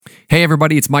Hey,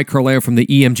 everybody, it's Mike Carleo from the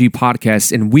EMG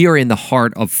podcast, and we are in the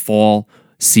heart of fall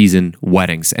season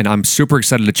weddings. And I'm super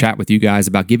excited to chat with you guys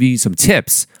about giving you some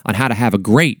tips on how to have a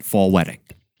great fall wedding.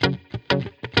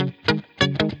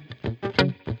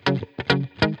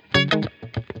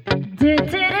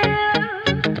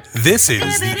 This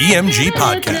is the EMG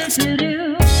podcast.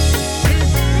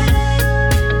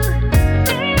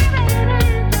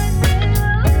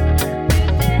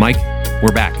 Mike,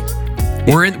 we're back.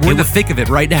 We're in the thick of it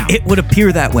right now. It would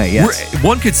appear that way, yes.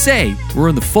 One could say we're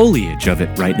in the foliage of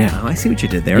it right now. I see what you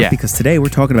did there, Yeah. because today we're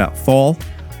talking about fall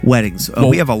weddings.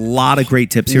 We have a lot of great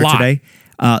tips here lot. today.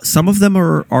 Some of them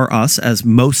are us, as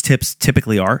most tips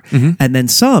typically are, and then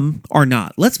some are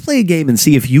not. Let's play a game and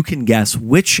see if you can guess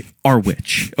which are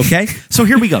which, okay? So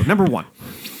here we go. Number one.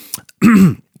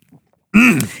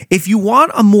 If you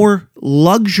want a more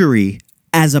luxury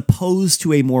as opposed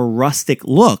to a more rustic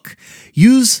look,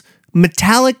 use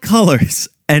metallic colors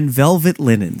and velvet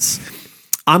linens.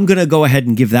 I'm going to go ahead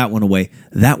and give that one away.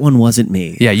 That one wasn't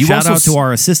me. Yeah, you Shout also out to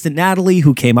our assistant, Natalie,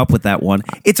 who came up with that one.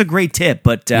 It's a great tip,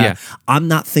 but Yeah. I'm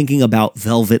not thinking about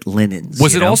velvet linens.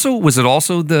 Was you it know?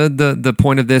 also the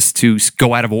point of this to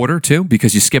go out of order too?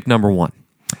 Because you skipped number one.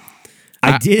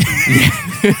 I did.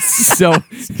 So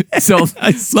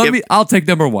I'll take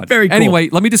number one. Very cool. Anyway,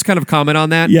 let me just kind of comment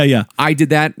on that. Yeah. I did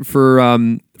that for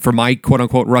my quote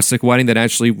unquote rustic wedding that I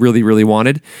actually really, really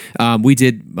wanted. We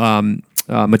did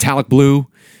metallic blue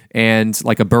and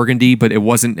like a burgundy, but it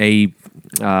wasn't a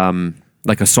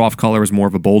like a soft color. It was more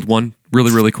of a bold one. Really,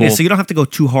 really cool. Yeah, so you don't have to go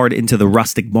too hard into the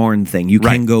rustic barn thing. You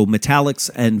can go metallics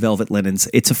and velvet linens.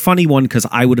 It's a funny one because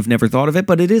I would have never thought of it,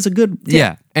 but it is a good tip.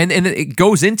 Yeah, and it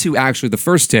goes into actually the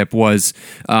first tip was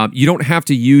you don't have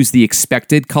to use the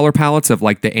expected color palettes of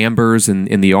like the ambers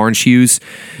and the orange hues.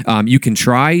 You can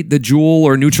try the jewel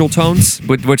or neutral tones,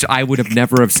 which I would have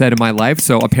never have said in my life.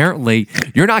 So apparently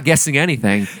you're not guessing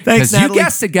anything. Thanks, you Natalie.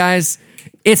 guessed it, guys.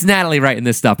 It's Natalie writing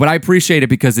this stuff, but I appreciate it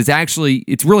because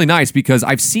it's really nice because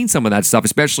I've seen some of that stuff,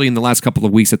 especially in the last couple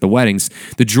of weeks at the weddings.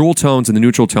 The jewel tones and the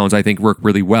neutral tones, I think, work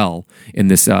really well in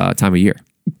this time of year.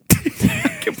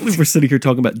 I can't believe we're sitting here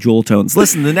talking about jewel tones.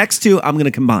 Listen, the next two I'm going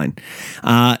to combine.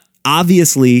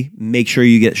 Obviously, make sure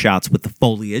you get shots with the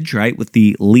foliage, right? With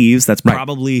the leaves. That's Right.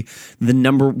 probably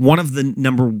one of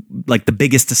the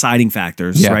biggest deciding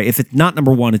factors, Yeah. right? If it's not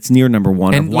number one, it's near number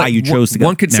one of why like, you chose to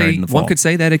get married in the fall. One could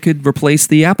say that it could replace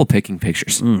the apple picking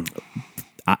pictures.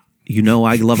 You know,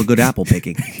 I love a good apple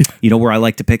picking. You know where I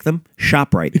like to pick them?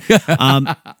 ShopRite.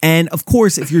 And of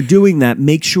course, if you're doing that,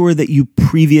 make sure that you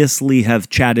previously have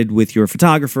chatted with your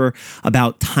photographer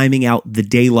about timing out the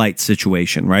daylight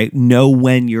situation, right? Know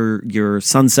when your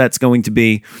sunset's going to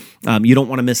be. You don't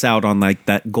want to miss out on like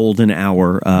that golden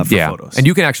hour for photos. And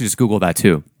you can actually just Google that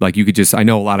too. Like you could just, I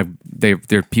know a lot of, there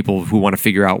are people who want to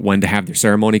figure out when to have their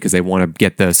ceremony because they want to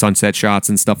get the sunset shots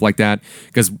and stuff like that.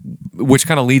 Which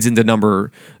kind of leads into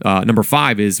number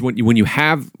 5 is when you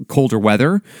have colder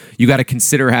weather, you got to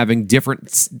consider having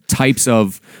different types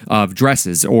of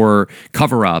dresses or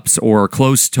cover-ups or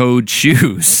closed-toed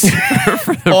shoes.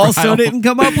 Also didn't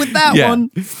come up with that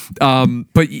one.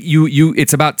 But you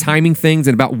it's about timing things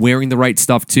and about wearing the right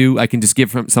stuff too. I can just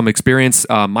give from some experience.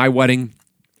 My wedding,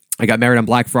 I got married on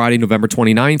Black Friday, November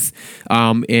 29th.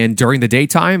 And during the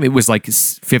daytime, it was like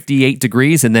 58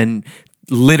 degrees. And then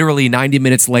literally 90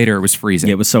 minutes later, it was freezing.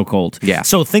 Yeah, it was so cold. Yeah.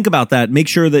 So think about that. Make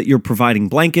sure that you're providing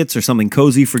blankets or something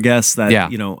cozy for guests. That Yeah.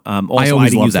 Also, always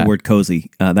I love use that. the word cozy.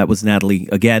 That was Natalie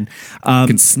again.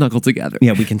 Can snuggle together.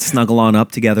 Yeah, we can snuggle on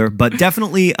up together. But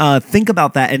definitely think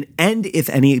about that. And if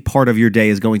any part of your day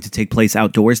is going to take place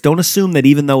outdoors, don't assume that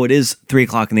even though it is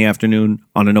 3:00 in the afternoon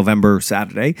on a November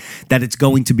Saturday, that it's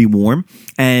going to be warm.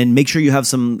 And make sure you have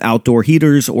some outdoor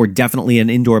heaters or definitely an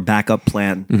indoor backup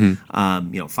plan.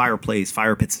 Fireplace,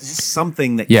 fire pits, just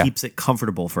something that Yeah. keeps it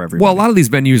comfortable for everybody. Well, a lot of these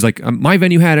venues, like my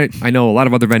venue had it. I know a lot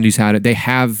of other venues had it. They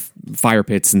have fire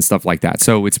pits and stuff like that.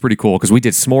 So it's pretty cool because we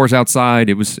did s'mores outside.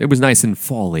 It was nice and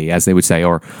fall-y, as they would say,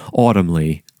 or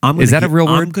autumnly. Is that a real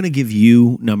word? I'm going to give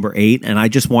you number 8, and I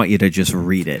just want you to just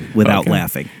read it without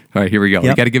laughing. All right, here we go. Yep.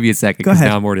 We got to give you a second Go because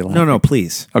ahead. now I'm already laughing. No,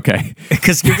 please. Okay.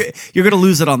 Because you're going to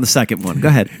lose it on the second one. Go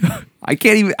ahead. I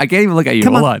can't even look at you.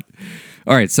 Come Hold on. on.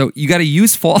 All right, so you got to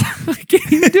use fall. I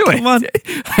can't even do it. Come on.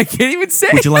 I can't even say.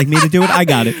 Would you like me to do it? I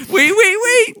got it. Wait.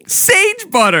 Sage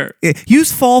butter.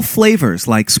 Use fall flavors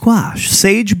like squash,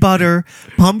 sage butter,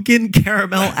 pumpkin,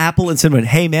 caramel, apple, and cinnamon.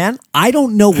 Hey, man, I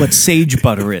don't know what sage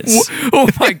butter is. Oh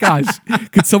my gosh!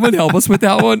 Could someone help us with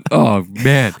that one? Oh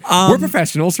man, we're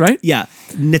professionals, right? Yeah.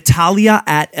 Natalia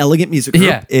at Elegant Music Group.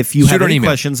 Yeah. If you Shoot have her an any email.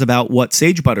 questions about what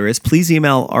sage butter is, please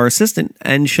email our assistant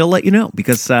and she'll let you know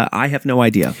because I have no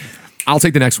idea. I'll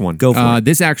take the next one. Go for it.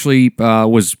 This actually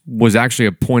was actually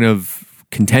a point of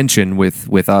contention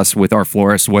with us, with our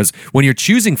florist, was when you're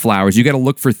choosing flowers, you got to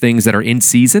look for things that are in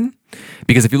season,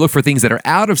 because if you look for things that are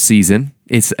out of season,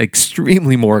 it's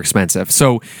extremely more expensive.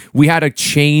 So we had to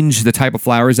change the type of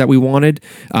flowers that we wanted.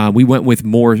 We went with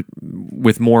more.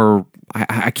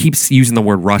 I keep using the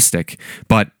word rustic,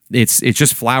 but it's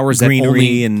just flowers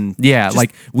Greenery that and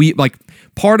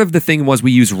part of the thing was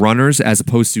we use runners as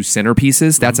opposed to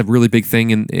centerpieces. That's a really big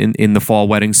thing in the fall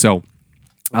wedding. So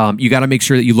you got to make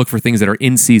sure that you look for things that are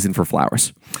in season for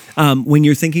flowers. When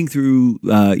you're thinking through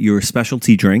your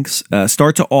specialty drinks,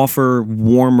 start to offer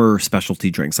warmer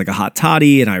specialty drinks like a hot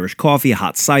toddy, an Irish coffee, a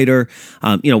hot cider,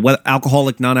 whether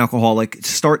alcoholic, non-alcoholic.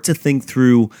 Start to think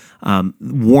through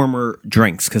warmer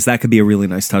drinks, because that could be a really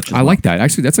nice touch as well. I like that.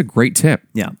 Actually, that's a great tip.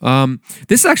 Yeah.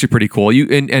 This is actually pretty cool. You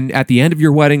and at the end of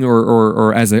your wedding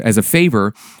or as a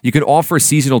favor, you can offer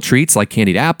seasonal treats like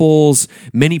candied apples,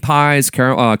 mini pies,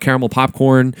 caramel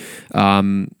popcorn.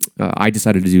 I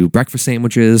decided to do breakfast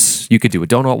sandwiches. You could do a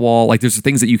donut wall. Like, there's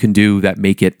things that you can do that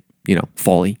make it,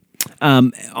 fall-y.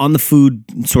 On the food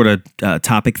sort of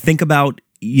topic, think about,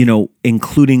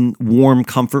 including warm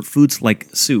comfort foods like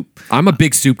soup. I'm a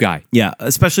big soup guy. Yeah,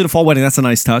 especially the fall wedding. That's a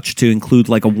nice touch to include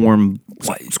like a warm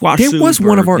squash soup. There was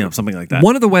one of our something like that.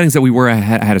 One of the weddings that we were at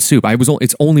had a soup.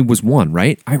 It's only was one,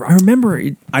 right? I remember.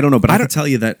 I don't know, but I can tell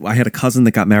you that I had a cousin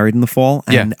that got married in the fall,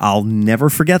 and I'll never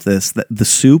forget this. That the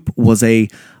soup was a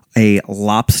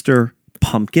lobster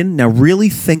pumpkin. Now, really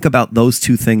think about those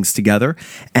two things together.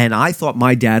 And I thought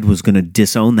my dad was going to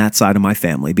disown that side of my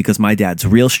family, because my dad's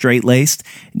real straight-laced,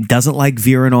 doesn't like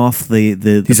veering off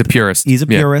the He's a purist. He's a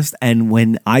purist. And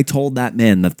when I told that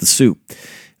man that the soup,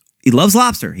 he loves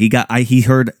lobster. He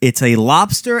heard it's a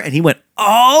lobster, and he went,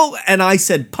 "Oh!" And I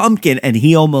said pumpkin, and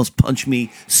he almost punched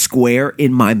me square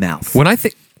in my mouth. When I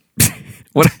think,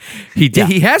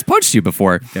 he has punched you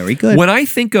before. Very good. When I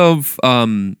think of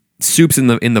soups in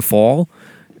the fall,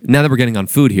 now that we're getting on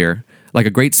food here, like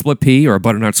a great split pea or a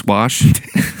butternut squash,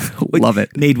 love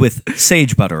it. Made with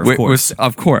sage butter, of course.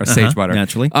 Of course, sage butter.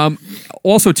 Naturally.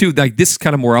 Also, too, like, this is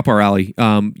kind of more up our alley.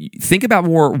 Think about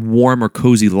more warm or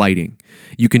cozy lighting.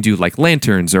 You can do like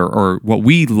lanterns, or what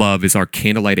we love is our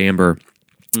candlelight amber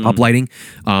uplighting.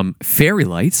 Fairy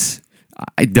lights.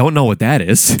 I don't know what that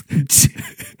is.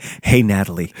 Hey,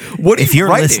 Natalie, if you're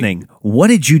listening, what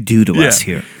did you do to us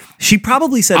here? She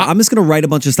probably said, "I'm just going to write a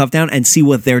bunch of stuff down and see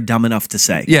what they're dumb enough to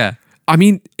say." Yeah. I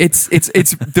mean, it's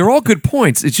they're all good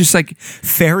points. It's just like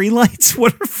fairy lights.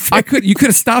 What are you could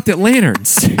have stopped at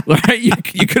lanterns, right?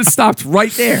 You could have stopped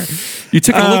right there. You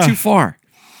took it a little too far.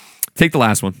 Take the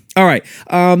last one. All right.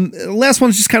 Last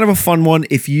one's just kind of a fun one.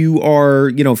 If you are,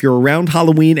 if you're around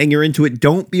Halloween and you're into it,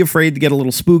 don't be afraid to get a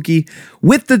little spooky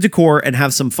with the decor and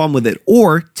have some fun with it.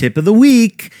 Or tip of the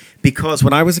week, because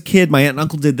when I was a kid, my aunt and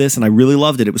uncle did this and I really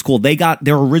loved it. It was cool. They got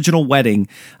their original wedding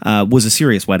was a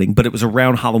serious wedding, but it was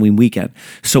around Halloween weekend.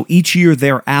 So each year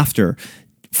thereafter,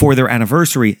 for their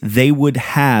anniversary, they would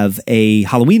have a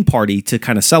Halloween party to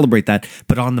kind of celebrate that.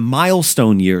 But on the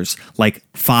milestone years, like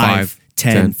 5,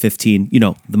 10, 15,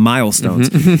 the milestones,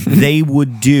 they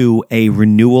would do a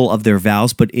renewal of their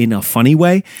vows, but in a funny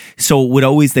way. So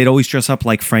they'd always dress up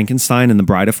like Frankenstein and the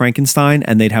Bride of Frankenstein,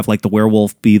 and they'd have like the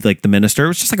werewolf be like the minister. It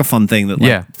was just like a fun thing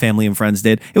that family and friends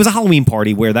did. It was a Halloween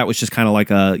party where that was just kind of like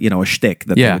a shtick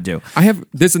that they would do.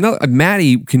 There's another,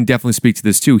 Maddie can definitely speak to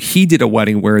this too. He did a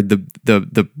wedding where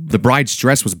the bride's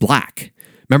dress was black.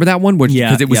 Remember that one?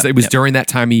 Because it was during that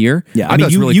time of year. Yeah, I mean,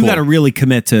 you got to really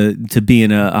commit to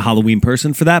being a Halloween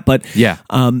person for that. But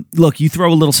look, you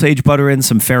throw a little sage butter in,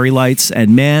 some fairy lights,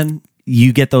 and man,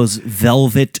 you get those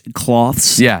velvet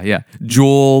cloths. Yeah.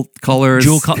 Jewel colors.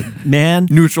 Man,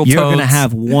 neutral tones. You're going to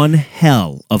have one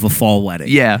hell of a fall wedding.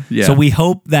 Yeah. So we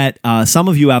hope that some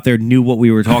of you out there knew what we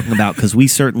were talking about, because we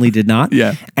certainly did not.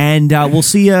 Yeah. And we'll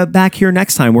see you back here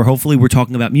next time, where hopefully we're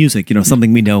talking about music,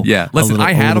 something we know. Yeah. Listen,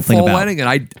 I had a fall wedding, and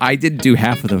I didn't do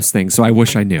half of those things, so I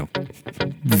wish I knew.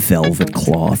 Velvet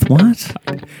cloth. What?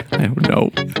 I don't know.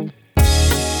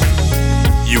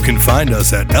 You can find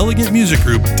us at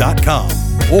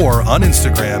elegantmusicgroup.com or on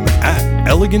Instagram at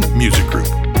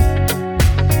elegantmusicgroup.